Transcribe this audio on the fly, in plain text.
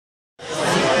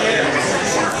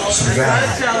So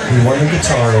we won the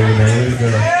guitar over there. Way to go.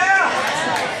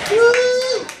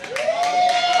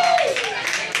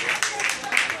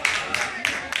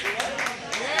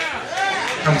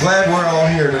 I'm glad we're all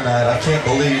here tonight. I can't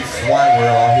believe why we're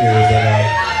all here, but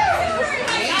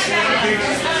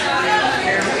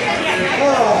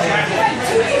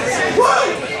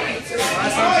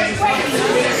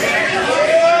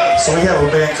so we have a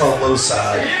band called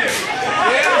Lowside.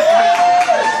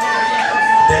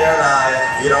 Darrin and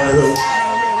I, you don't know who,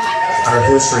 our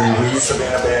history, we used to be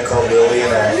in a band called Lillian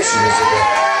years ago.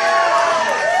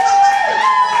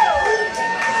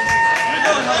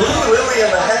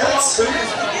 Lillian the Hats?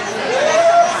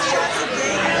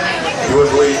 You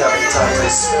wouldn't believe how many times they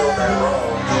spelled that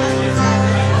wrong.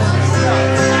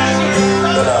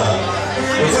 But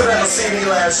we put out a CD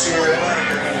last year.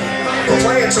 We're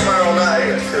playing tomorrow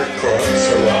night at Kirk Club,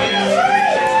 so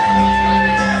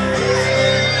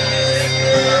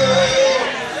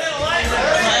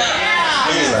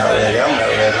he's not ready, I'm not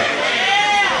ready.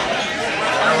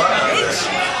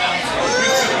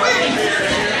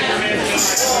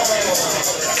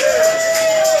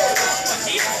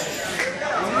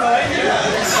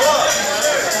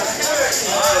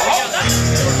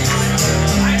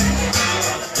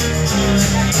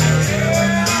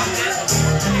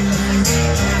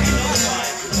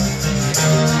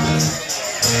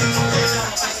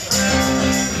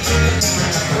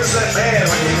 Where's that band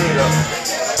when you need them?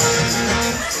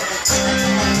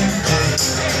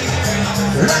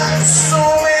 Like so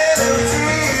many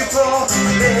people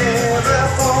living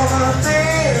for the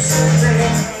things they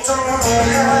don't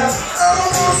have.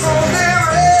 Almost on their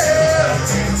head.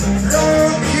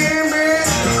 Don't keep me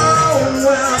on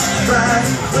well. Right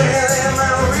within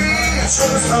my reach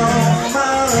was on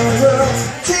my world.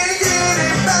 Can't get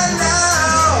it by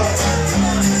now.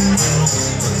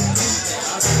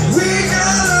 We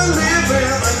gotta live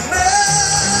in the now.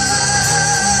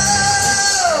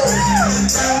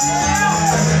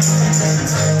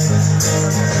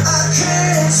 I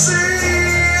can't see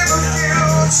the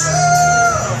future.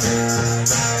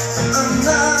 I'm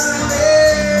not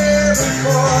living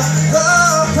for the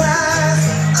past.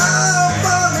 I'm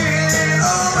running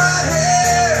on my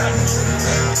head,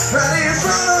 right in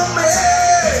front of me.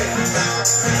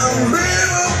 I'm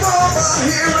living for my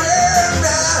here and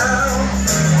now.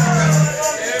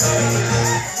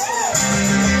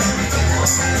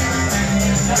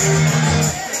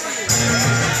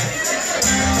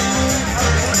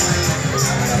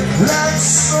 Like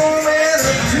so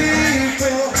many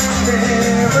people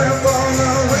living for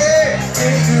the way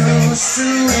they used to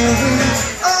be.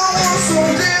 Almost on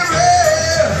their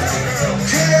way,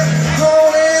 kept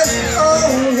holding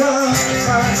on.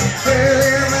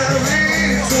 Feeling my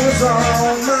reach was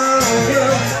on my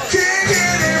will. Can't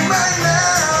get it right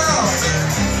now.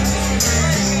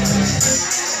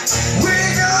 We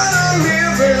gotta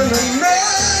live in the now.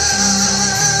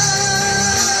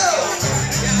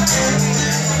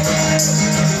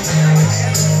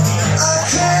 I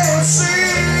can't see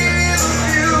the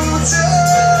future.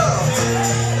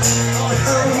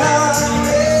 I'm not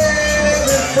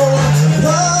living for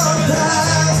the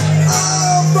past.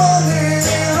 I'm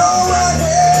running on my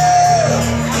head,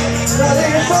 right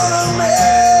in front of me.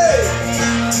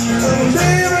 I'm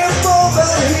living for the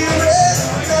here and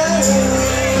now.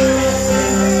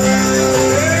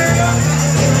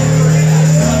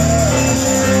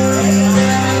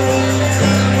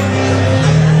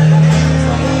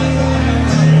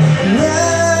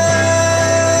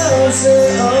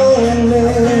 Say, oh.